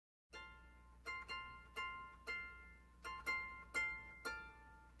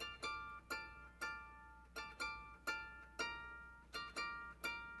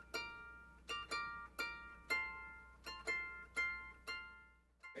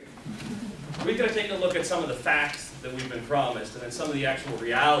We're going to take a look at some of the facts that we've been promised, and then some of the actual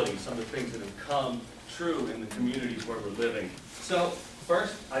realities, some of the things that have come true in the communities where we're living. So,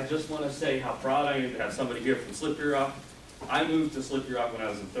 first, I just want to say how proud I am to have somebody here from Slippery Rock. I moved to Slippery Rock when I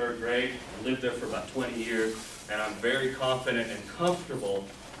was in 3rd grade. I lived there for about 20 years, and I'm very confident and comfortable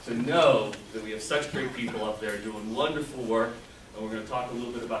to know that we have such great people up there doing wonderful work, and we're going to talk a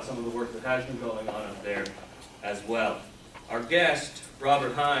little bit about some of the work that has been going on up there as well. Our guest,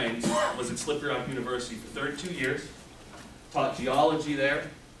 Robert Hinds, was at Slippery Rock University for 32 years, taught geology there,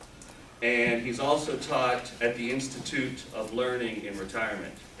 and he's also taught at the Institute of Learning in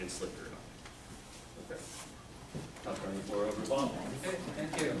Retirement in Slippery Rock. Okay. I'll turn the floor over to Bob. Okay,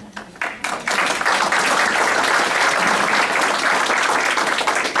 thank you.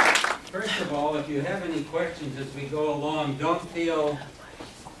 First of all, if you have any questions as we go along, don't feel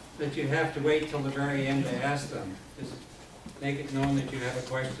that you have to wait till the very end to ask them. Just make it known that you have a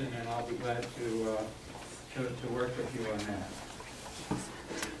question, and I'll be glad to work with you on that.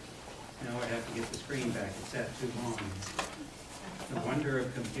 Now I have to get the screen back. It's that too long. The wonder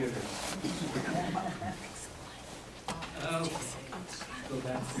of computers. Oh, go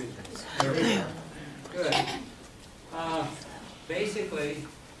back through this. There we go. Good. Basically,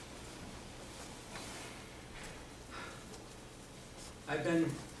 I've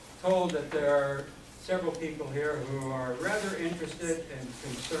been told that there are several people here who are rather interested and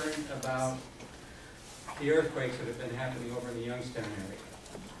concerned about the earthquakes that have been happening over in the Youngstown area.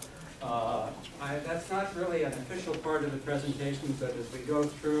 That's not really an official part of the presentation, but as we go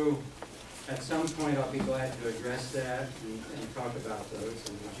through, at some point I'll be glad to address that and talk about those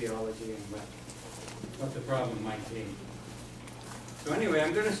and the geology and what the problem might be. So anyway,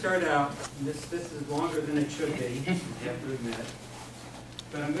 I'm going to start out, this is longer than it should be, I have to admit.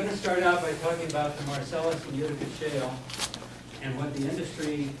 But I'm going to start out by talking about the Marcellus and Utica Shale and what the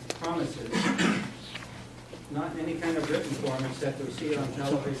industry promises. Not in any kind of written form, except we see it on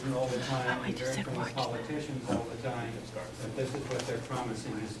television all the time, we hear it from the politicians all the time, that this is what they're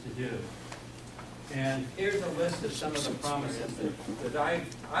promising us to do. And here's a list of some of the promises that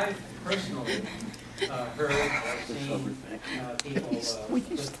I've personally heard, I've seen people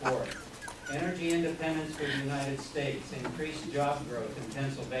put forth. Energy independence for the United States, increased job growth in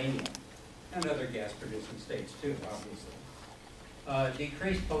Pennsylvania, and other gas-producing states too, obviously.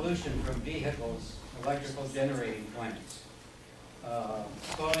 Decreased pollution from vehicles, electrical generating plants.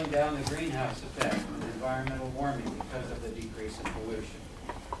 Slowing down the greenhouse effect and environmental warming because of the decrease in pollution.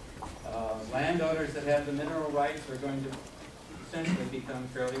 Landowners that have the mineral rights are going to essentially become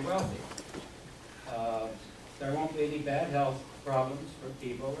fairly wealthy. There won't be any bad health problems for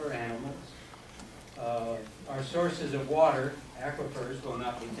people or animals. Our sources of water, aquifers, will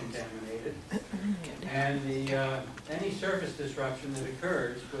not be contaminated. And any surface disruption that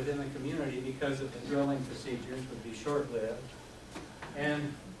occurs within the community because of the drilling procedures would be short-lived.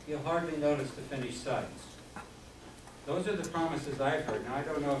 And you'll hardly notice the finished sites. Those are the promises I've heard. Now, I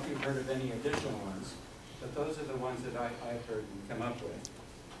don't know if you've heard of any additional ones, but those are the ones that I've heard and come up with.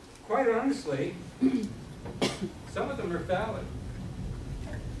 Quite honestly, some of them are valid.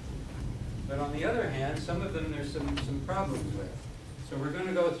 But on the other hand, some of them there's some problems with. So we're going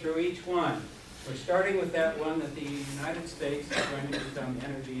to go through each one. We're starting with that one that the United States is going to become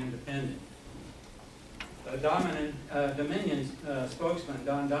energy independent. Dominion spokesman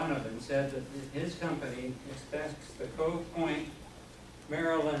Don Donovan said that his company expects the Cove Point,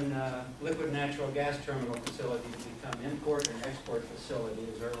 Maryland liquid natural gas terminal facility to become import and export facility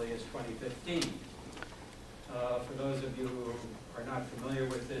as early as 2015. For those of you who are not familiar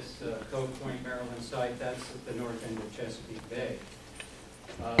with this Cove Point, Maryland site, that's at the north end of Chesapeake Bay.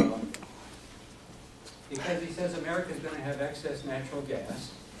 Because he says America is going to have excess natural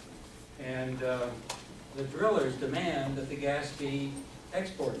gas, and the drillers demand that the gas be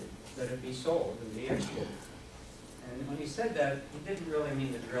exported, that it be sold and be exported. And when he said that, he didn't really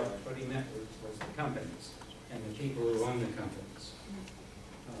mean the drillers. What he meant was the companies and the people who own the companies.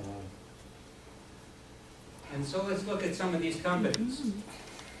 And so let's look at some of these companies.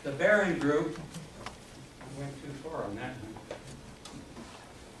 The Barron Group, I went too far on that one.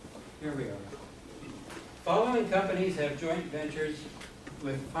 Here we are. Following companies have joint ventures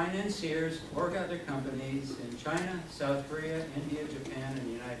with financiers or other companies in China, South Korea, India, Japan, and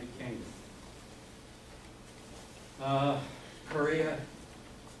the United Kingdom. Korea,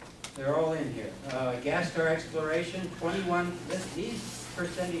 they're all in here. Gas star exploration, 21, these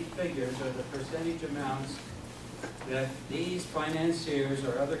percentage figures are the percentage amounts that these financiers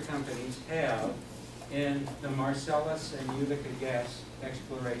or other companies have in the Marcellus and Utica gas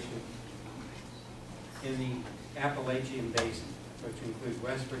exploration in the Appalachian Basin. which include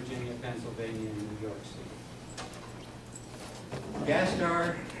West Virginia, Pennsylvania, and New York City. Gas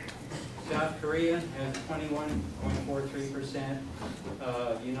star, South Korea has 21.43%.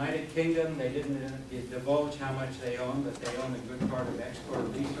 United Kingdom, they didn't divulge how much they own, but they own a good part of export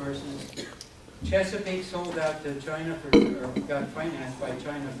resources. Chesapeake sold out to China or got financed by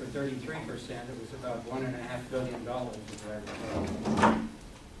China for 33%. It was about $1.5 billion, if I recall.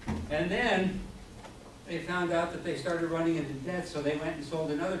 And then they found out that they started running into debt, so they went and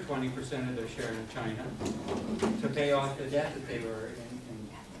sold another 20% of their share to China to pay off the debt that they were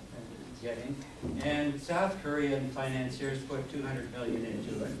getting. And South Korean financiers put $200 million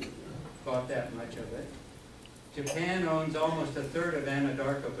into it, bought that much of it. Japan owns almost a third of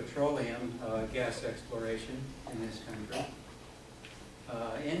Anadarko Petroleum gas exploration in this country.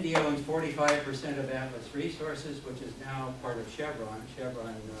 India owns 45% of Atlas Resources, which is now part of Chevron.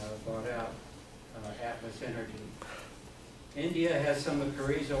 Chevron bought out Atlas Energy. India has some of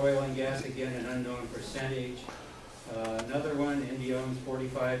Korea's oil and gas, again an unknown percentage. Another one, India owns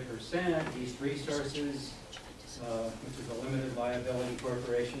 45%. East Resources, which is a limited liability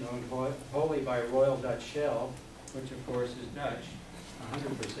corporation owned wholly by Royal Dutch Shell, which of course is Dutch,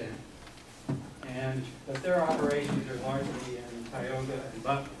 100%. But their operations are largely in Tioga and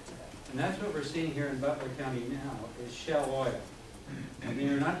Butler. And that's what we're seeing here in Butler County now, is Shell oil. And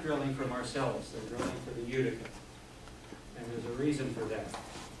they're not drilling for Marcellus, they're drilling for the Utica. And there's a reason for that.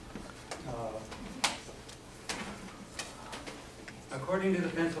 According to the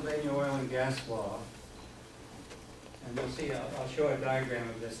Pennsylvania oil and gas law, and you'll see, I'll show a diagram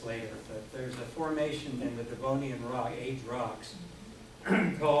of this later, but there's a formation in the Devonian age rocks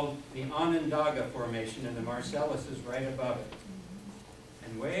called the Onondaga Formation, and the Marcellus is right above it.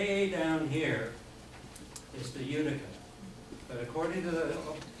 And way down here is the Utica. But according to the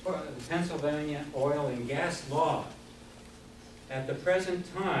Pennsylvania oil and gas law, at the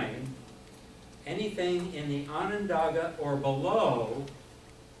present time, anything in the Onondaga or below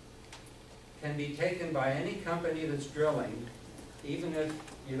can be taken by any company that's drilling, even if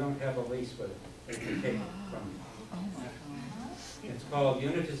you don't have a lease with it. They can take it from you. It's called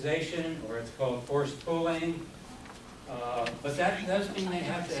unitization, or it's called forced pooling. But that does mean they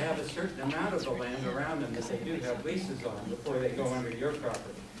have to have a certain amount of the land around them that they do have leases on before they go under your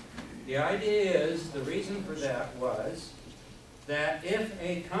property. The idea is, the reason for that was that if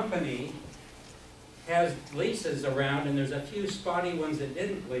a company has leases around and there's a few spotty ones that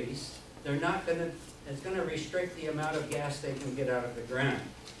didn't lease, they're not going to, it's going to restrict the amount of gas they can get out of the ground.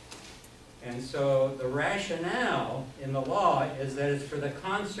 And so the rationale in the law is that it's for the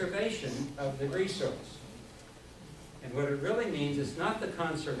conservation of the resource. And what it really means is not the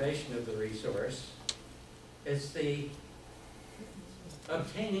conservation of the resource, it's the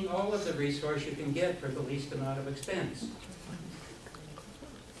obtaining all of the resource you can get for the least amount of expense.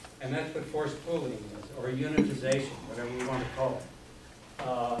 And that's what forced pooling is, or unitization, whatever you want to call it.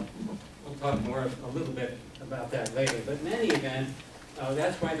 We'll talk more a little bit about that later. But in any event,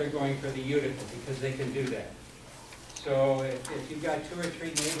 that's why they're going for the Utica, because they can do that. So if you've got 2 or 3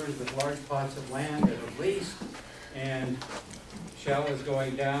 neighbors with large plots of land that are leased, and Shell is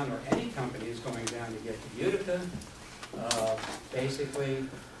going down, or any company is going down to get the Utica, basically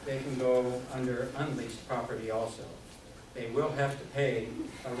they can go under unleased property also. They will have to pay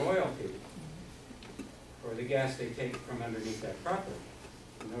a royalty for the gas they take from underneath that property.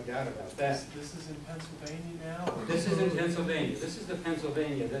 No doubt about that. This is in Pennsylvania now? This is in Pennsylvania. This is the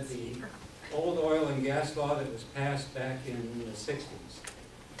Pennsylvania that the old oil and gas law that was passed back in the 60s.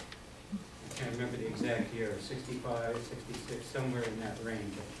 I can't remember the exact year, 65, 66, somewhere in that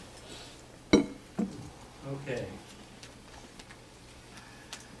range. Okay.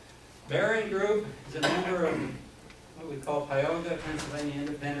 Barron Group is a member of what we call Tioga, Pennsylvania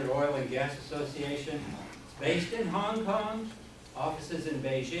Independent Oil and Gas Association. It's based in Hong Kong, offices in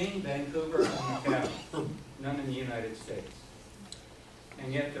Beijing, Vancouver, and Macau, none in the United States.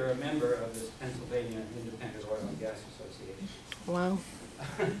 And yet they're a member of this Pennsylvania Independent Oil and Gas Association. Wow.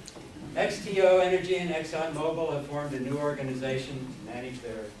 XTO Energy and ExxonMobil have formed a new organization to manage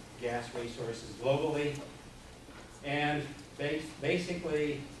their gas resources globally. And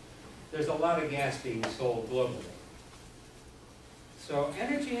basically, there's a lot of gas being sold globally. So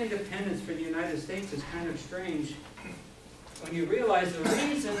energy independence for the United States is kind of strange when you realize the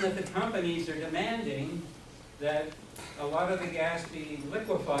reason that the companies are demanding that a lot of the gas be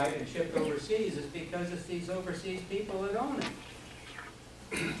liquefied and shipped overseas is because it's these overseas people that own it.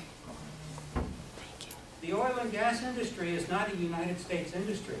 The oil and gas industry is not a United States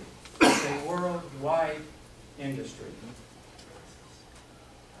industry. It's a worldwide industry.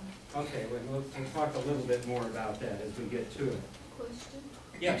 Okay, we'll talk a little bit more about that as we get to it. question.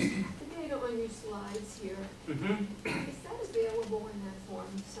 Yes. The data on your slides here, is that available in that form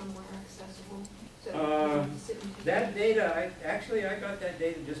somewhere accessible? So that you can sit and take That it? data, I got that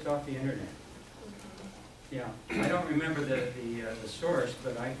data just off the internet. Okay. Yeah, I don't remember the source,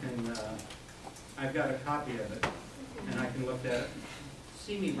 but I can, I've got a copy of it, and I can look at it.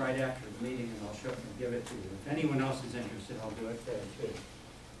 See me right after the meeting, and I'll show it and give it to you. If anyone else is interested, I'll do it there too.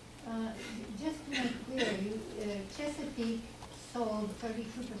 Just to make clear, Chesapeake sold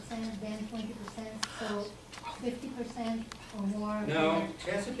 32%, then 20%, so 50% or more. No,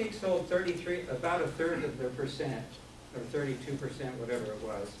 Chesapeake sold 33, about a third of their percent, or 32%, whatever it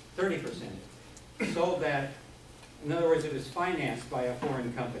was, 30%. Sold that, in other words, it was financed by a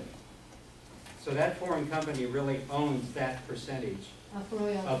foreign company. So that foreign company really owns that percentage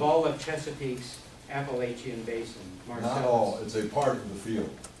of all of Chesapeake's Appalachian Basin, Marcellus. Not all, it's a part of the field.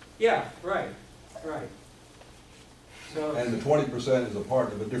 Yeah, right, right. So, And the 20% is a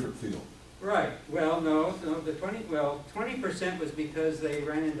part of a different field. right, well, no, the 20% was because they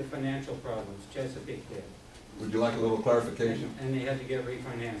ran into financial problems, Chesapeake did. Would you like a little clarification? And they had to get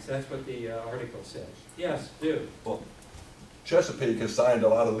refinanced, that's what the article said. Yes, do. Well, Chesapeake has signed a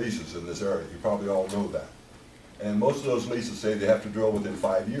lot of leases in this area. You probably all know that. And most of those leases say they have to drill within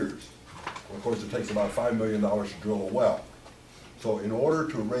 5 years. Well, of course, it takes about $5 million to drill a well. So in order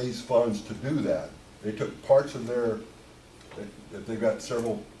to raise funds to do that, they took parts of their, they've got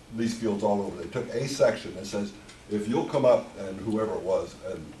several lease fields all over. They took a section that says, if you'll come up, and whoever it was,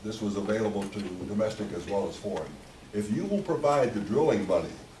 and this was available to domestic as well as foreign, if you will provide the drilling money,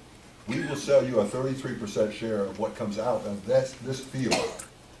 we will sell you a 33% share of what comes out of this field.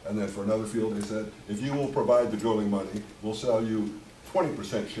 And then for another field, they said, if you will provide the drilling money, we'll sell you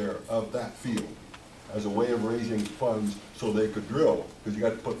 20% share of that field as a way of raising funds so they could drill, because you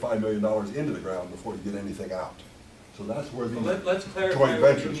got to put $5 million into the ground before you get anything out. So that's where Well, these let's clarify joint what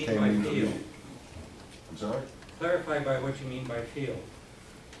you ventures mean came by into field. being. I'm sorry? Clarify by what you mean by field.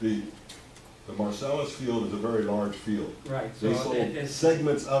 The Marcellus field is a very large field. Right, so They sold it's,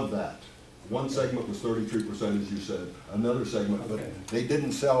 segments of that. One segment was 33%, as you said, another segment, but Okay. they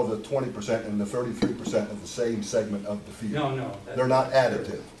didn't sell the 20% and the 33% of the same segment of the field. no. They're not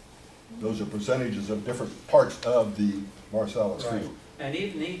additive. Those are percentages of different parts of the Marcellus Right. field. And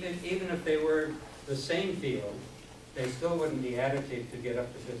even if they were the same field, they still wouldn't be additive to get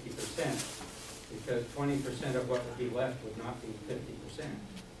up to 50%, because 20% of what would be left would not be 50%.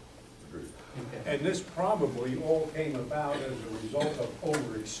 Agreed. Okay. And this probably all came about as a result of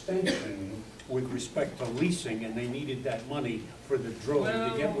overextension with respect to leasing, and they needed that money for the drilling to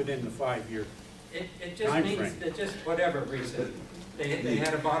get Well, within the 5-year. It just Time means frame. that just whatever reason, they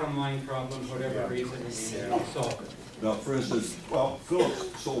had a bottom line problem, whatever reason, and they solved it. Now, for instance, well,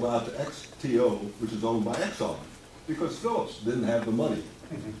 Phillips sold out to XTO, which is owned by Exxon, because Phillips didn't have the money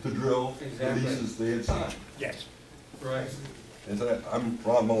to drill the Exactly. leases they had signed. Yes. Right, And so I'm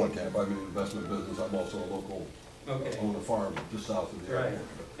Ron Mullenkamp. I'm in the investment business. I'm also a local, okay. own a farm just south of the Right. airport.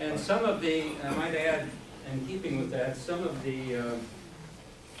 And some of the, I might add, in keeping with that, some of the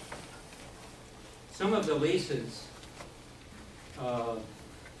leases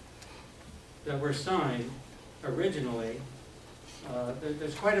that were signed originally,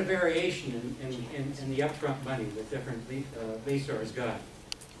 there's quite a variation in the upfront money that different leaseors got.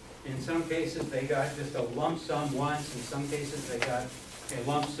 In some cases, they got just a lump sum once. In some cases, they got a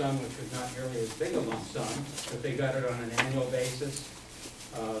lump sum, which was not nearly as big a lump sum, but they got it on an annual basis.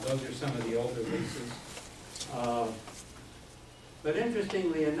 Those are some of the older leases. But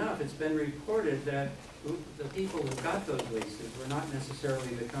interestingly enough, it's been reported that the people who got those leases were not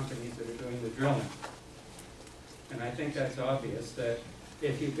necessarily the companies that are doing the drilling. And I think that's obvious, that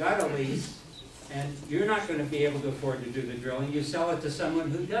if you've got a lease and you're not going to be able to afford to do the drilling, you sell it to someone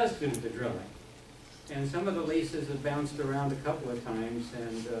who does do the drilling. And some of the leases have bounced around a couple of times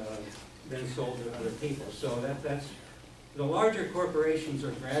and been sold to other people. So that's the larger corporations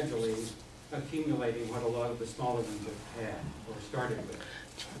are gradually accumulating what a lot of the smaller ones have had or started with.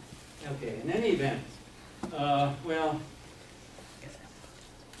 Okay, in any event, well,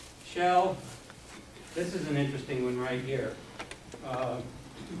 Shale, this is an interesting one right here.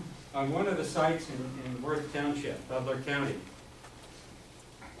 On one of the sites in Worth Township, Butler County,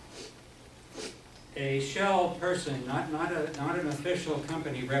 a Shell person, not an official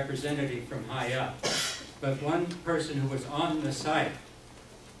company representative from high up, but one person who was on the site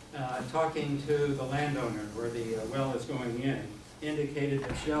talking to the landowner where the well is going in, indicated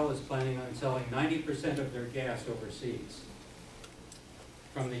that Shell is planning on selling 90% of their gas overseas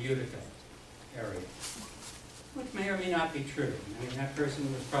from the Utica area. which may or may not be true. I mean, that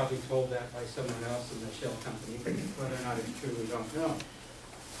person was probably told that by someone else in the Shale company, but whether or not it's true, we don't know.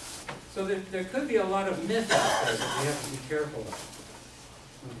 So there could be a lot of myths out there that we have to be careful of.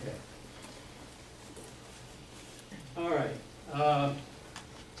 Okay. All right.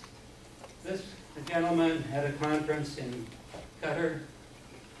 This gentleman had a conference in Qatar.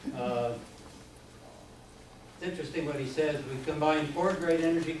 It's interesting what he says. We've combined 4 great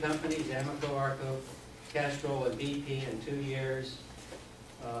energy companies, Amoco, Arco, Castrol, and BP in 2 years.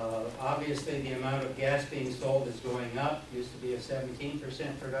 Obviously, the amount of gas being sold is going up. Used to be a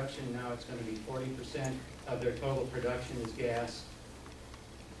 17% production. Now it's going to be 40% of their total production is gas.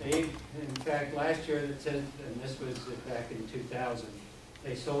 They, in fact, last year, it said, and this was back in 2000,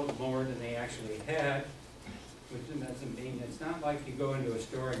 they sold more than they actually had, which doesn't mean, it's not like you go into a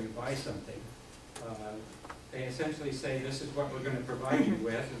store and you buy something. They essentially say, this is what we're going to provide you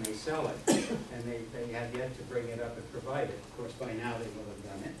with, and they sell it. And they have yet to bring it up and provide it. Of course, by now they will have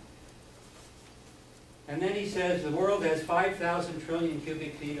done it. And then he says, the world has 5,000 trillion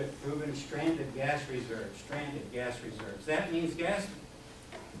cubic feet of proven stranded gas reserves. Stranded gas reserves. That means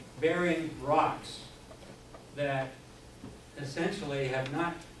gas-bearing rocks that essentially have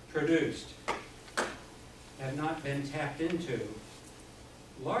not produced, have not been tapped into,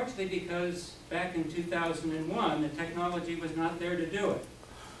 largely because back in 2001, the technology was not there to do it.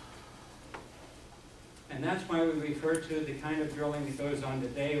 And that's why we refer to the kind of drilling that goes on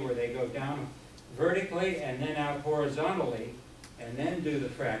today where they go down vertically and then out horizontally and then do the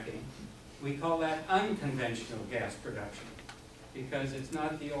fracking. We call that unconventional gas production because it's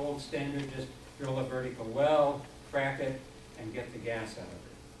not the old standard, just drill a vertical well, frack it, and get the gas out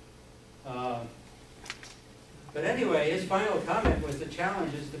of it. But anyway, his final comment was the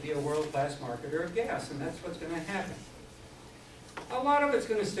challenge is to be a world-class marketer of gas, and that's what's going to happen. A lot of it's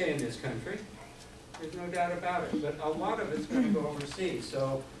going to stay in this country. There's no doubt about it. But a lot of it's going to go overseas.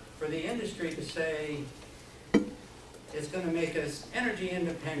 So for the industry to say it's going to make us energy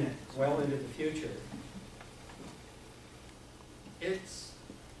independent well into the future, it's,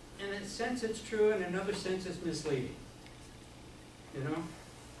 in a sense it's true, in another sense it's misleading. You know?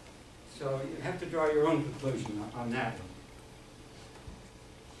 So you have to draw your own conclusion on that one.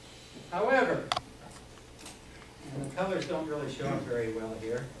 However, and the colors don't really show up very well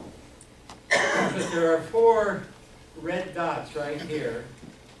here, but there are 4 red dots right here.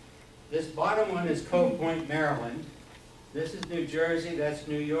 This bottom one is Cove Point, Maryland. This is New Jersey, that's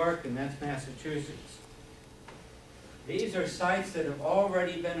New York, and that's Massachusetts. These are sites that have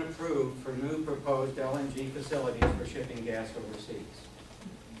already been approved for new proposed LNG facilities for shipping gas overseas.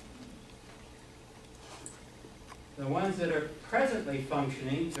 The ones that are presently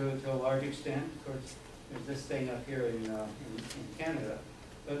functioning to a large extent, of course, there's this thing up here in Canada,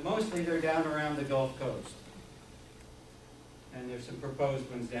 but mostly they're down around the Gulf Coast. And there's some proposed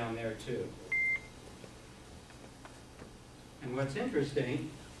ones down there too. And what's interesting,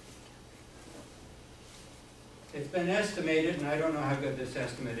 it's been estimated, and I don't know how good this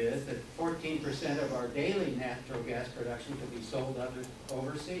estimate is, that 14% of our daily natural gas production could be sold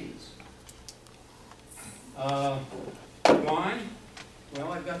overseas. Why?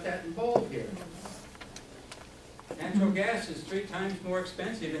 Well, I've got that in bold here. Natural gas is 3 times more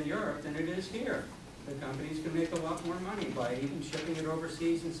expensive in Europe than it is here. The companies can make a lot more money by even shipping it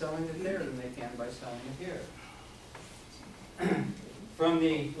overseas and selling it there than they can by selling it here. From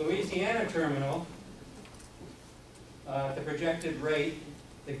the Louisiana terminal, the projected rate,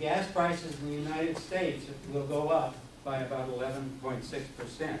 the gas prices in the United States will go up by about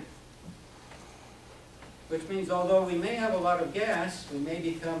 11.6%. Which means although we may have a lot of gas, we may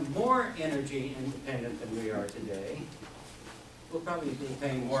become more energy independent than we are today. We'll probably be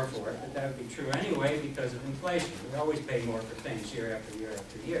paying more for it, but that would be true anyway because of inflation. We always pay more for things year after year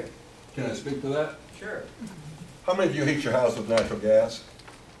after year. Can I speak to that? Sure. How many of you heat your house with natural gas?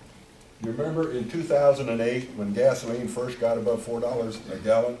 You remember in 2008 when gasoline first got above $4 a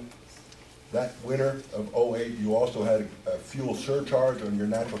gallon? That winter of 08, you also had a fuel surcharge on your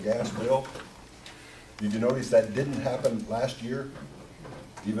natural gas bill. Did you notice that didn't happen last year,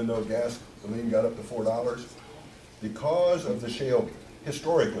 even though gasoline got up to $4? Because of the shale,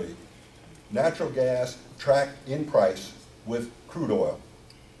 historically, natural gas tracked in price with crude oil.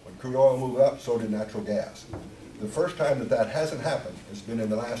 When crude oil moved up, so did natural gas. The first time that that hasn't happened has been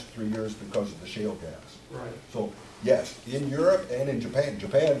in the last 3 years because of the shale gas. Right. So, yes, in Europe and in Japan,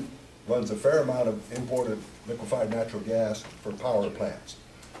 Japan runs a fair amount of imported liquefied natural gas for power plants.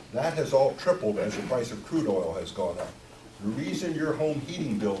 That has all tripled as the price of crude oil has gone up. The reason your home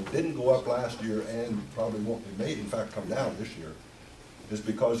heating bill didn't go up last year and probably won't, it may in fact come down this year, is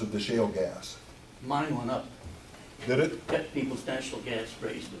because of the shale gas. Mine went up. Did it? Kept people's natural gas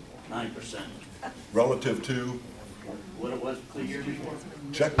raised at 9%. Relative to, What it was the year before.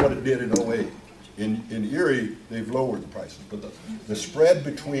 check what it did in '08. In Erie, they've lowered the prices, but the spread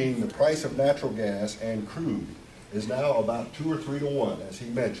between the price of natural gas and crude is now about 2 or 3 to 1, as he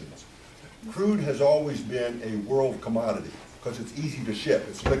mentions. Crude has always been a world commodity because it's easy to ship.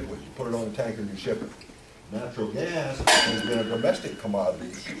 It's liquid. You put it on a tanker and you ship it. Natural gas has been a domestic commodity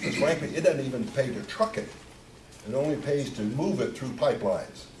because frankly, it doesn't even pay to truck it. It only pays to move it through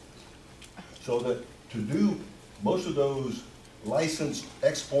pipelines. So that to do most of those licensed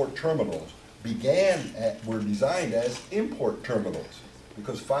export terminals were designed as import terminals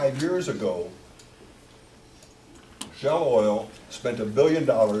because 5 years ago, Shell Oil spent $1 billion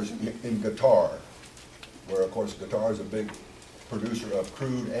in Qatar, where of course Qatar is a big producer of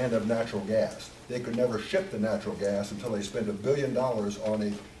crude and of natural gas. They could never ship the natural gas until they spent $1 billion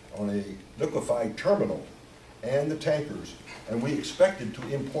on a liquefied terminal and the tankers, and we expected to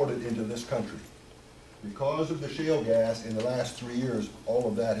import it into this country. Because of the shale gas in the last 3 years, all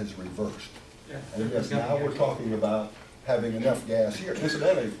of that has reversed. And yes, now we're talking about having enough gas here.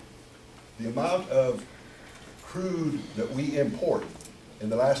 Incidentally, the amount of crude that we import in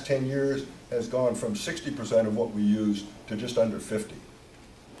the last 10 years has gone from 60% of what we use to just under 50.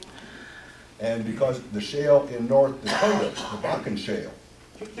 And because the shale in North Dakota, the Bakken Shale.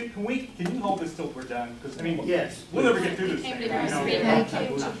 Can you hold this till we're done? Because I mean, Yes. we'll never get through this thing.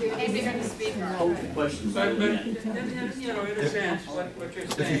 Questions? But, you know, in a sense, what you're If you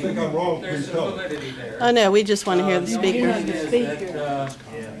saying, think I'm wrong, there's please some tell. validity there. Oh, no, we just want to hear the The only speaker. thing is that,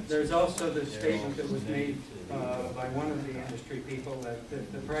 there's also the statement that was made by one of the industry people that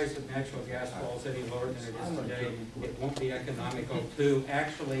the price of natural gas falls any lower than it is today, it won't be economical to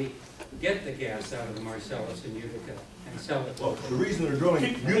actually get the gas out of the Marcellus in Utica and sell it Well, locally. the reason they're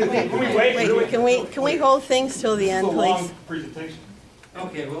drilling Can we wait? Wait, can we hold things till the This end, is a long please? presentation.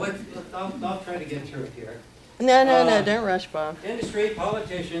 Okay, well, I'll try to get through it here. No, don't rush, Bob. Industry,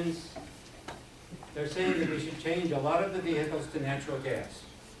 politicians, they're saying that we should change a lot of the vehicles to natural gas,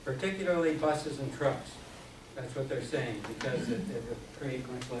 particularly buses and trucks. That's what they're saying, because it would create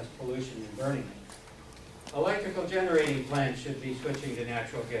much less pollution than burning it. Electrical generating plants should be switching to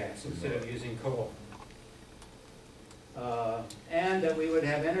natural gas instead of using coal. And that we would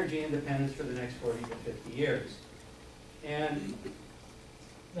have energy independence for the next 40 to 50 years. And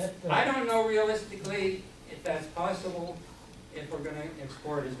I don't know realistically if that's possible, if we're going to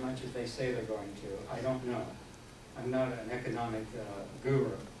export as much as they say they're going to. I don't know. I'm not an economic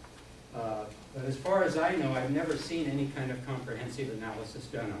guru. But as far as I know, I've never seen any kind of comprehensive analysis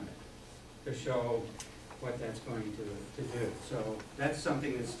done on it to show what that's going to do. So that's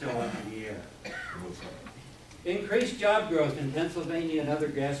something that's still up in the air. Increased job growth in Pennsylvania and other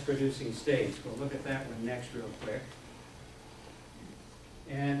gas-producing states. We'll look at that one next real quick.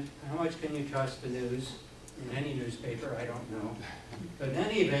 And how much can you trust the news? In any newspaper, I don't know. But in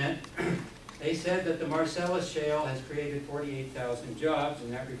any event, they said that the Marcellus Shale has created 48,000 jobs,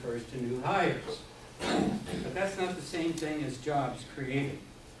 and that refers to new hires. But that's not the same thing as jobs created.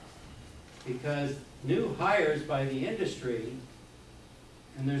 Because new hires by the industry,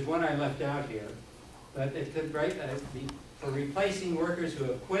 and there's one I left out here, but it could be for replacing workers who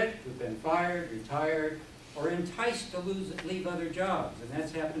have quit, who've been fired, retired, or enticed to leave other jobs, and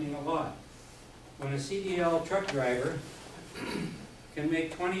that's happening a lot. When a CDL truck driver can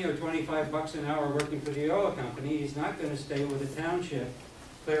make 20 or 25 bucks an hour working for the oil company, he's not going to stay with a township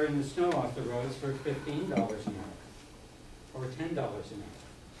clearing the snow off the roads for $15 an hour or $10 an hour.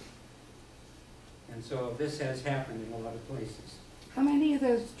 And so this has happened in a lot of places. How many of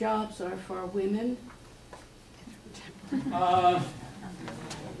those jobs are for women? I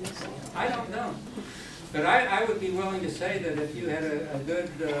don't know. But I would be willing to say that if you had a good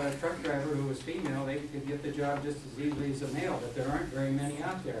truck driver who was female, they could get the job just as easily as a male, but there aren't very many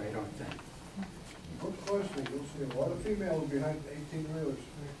out there, I don't think. Good question, you'll see a lot of females behind 18-wheelers.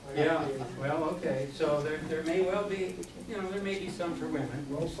 Yeah, well, okay, so there may well be, there may be some for women.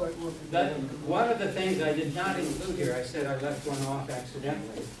 Well, site work. One of the things I did not include here, I said I left one off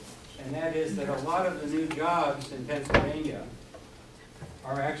accidentally, and that is that a lot of the new jobs in Pennsylvania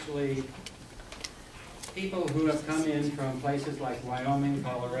are actually people who have come in from places like Wyoming,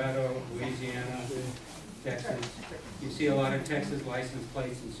 Colorado, Louisiana, Texas. You see a lot of Texas license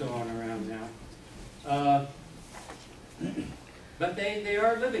plates and so on around now. But they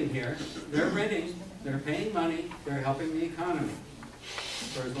are living here, they're renting, they're paying money, they're helping the economy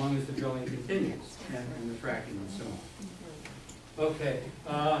for as long as the drilling continues and the fracking and so on. Okay.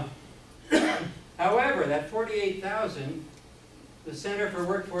 However, that 48,000 The Center for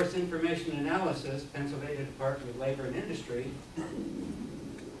Workforce Information Analysis, Pennsylvania Department of Labor and Industry,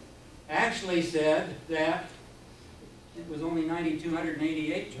 actually said that it was only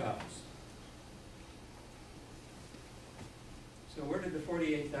 9,288 jobs. So where did the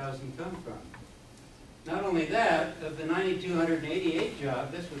 48,000 come from? Not only that, of the 9,288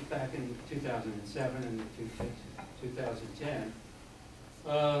 jobs, this was back in 2007 and 2010,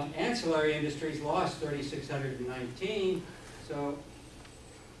 ancillary industries lost 3,619. So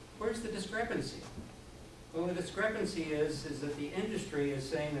where's the discrepancy? Well, the discrepancy is that the industry is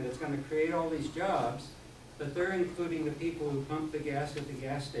saying that it's going to create all these jobs, but they're including the people who pump the gas at the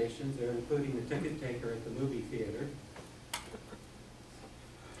gas stations, they're including the ticket taker at the movie theater,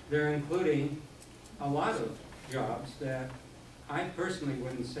 they're including a lot of jobs that I personally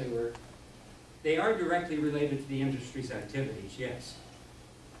wouldn't say they are directly related to the industry's activities, yes.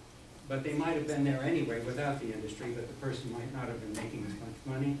 But they might have been there anyway without the industry, but the person might not have been making as much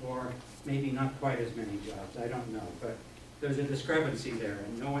money, or maybe not quite as many jobs, I don't know. But there's a discrepancy there,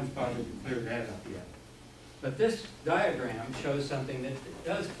 and no one's bothered to clear that up yet. But this diagram shows something that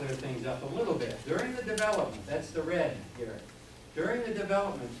does clear things up a little bit. During the development, that's the red here, during the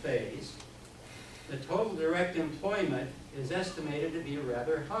development phase, the total direct employment is estimated to be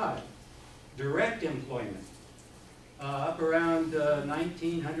rather high. Direct employment, up around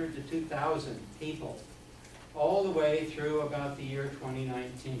 1,900 to 2,000 people, all the way through about the year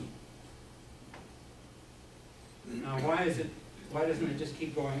 2019. Now, why doesn't it just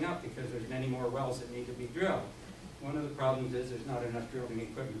keep going up? Because there's many more wells that need to be drilled. One of the problems is there's not enough drilling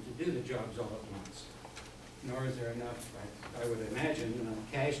equipment to do the jobs all at once. Nor is there enough, I would imagine,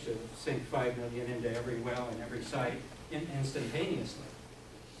 cash to sink $5 million into every well and every site instantaneously.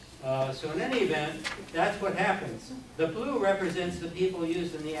 So in any event, that's what happens. The blue represents the people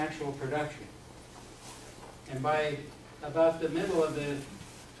used in the actual production. And by about the middle of the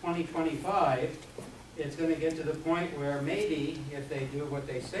 2025, it's going to get to the point where maybe, if they do what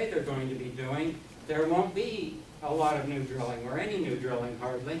they say they're going to be doing, there won't be a lot of new drilling, or any new drilling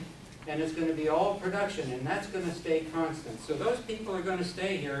hardly, and it's going to be all production, and that's going to stay constant. So those people are going to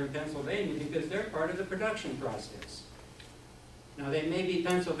stay here in Pennsylvania because they're part of the production process. Now, they may be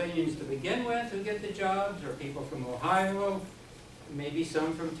Pennsylvanians to begin with who get the jobs, or people from Ohio, maybe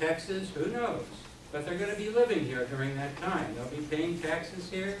some from Texas, who knows? But they're going to be living here during that time. They'll be paying taxes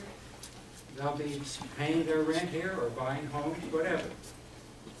here, they'll be paying their rent here, or buying homes, whatever.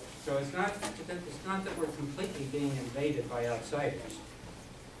 So it's not that we're completely being invaded by outsiders.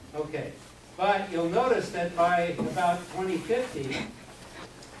 Okay, but you'll notice that by about 2050,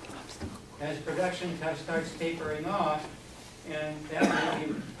 as production starts tapering off, and that might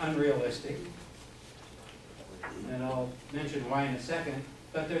be unrealistic, and I'll mention why in a second,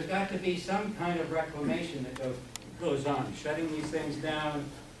 but there's got to be some kind of reclamation that goes on, shutting these things down,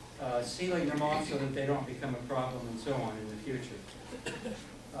 sealing them off so that they don't become a problem, and so on in the future.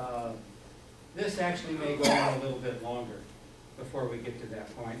 This actually may go on a little bit longer before we get to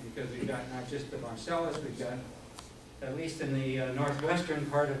that point, because we've got not just the Marcellus, we've got, at least in the northwestern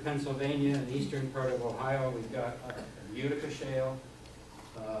part of Pennsylvania and the eastern part of Ohio, we've got Utica Shale.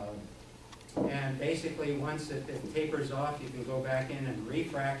 And basically, once it tapers off, you can go back in and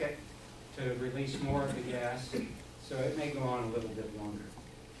refrac it to release more of the gas. So it may go on a little bit longer.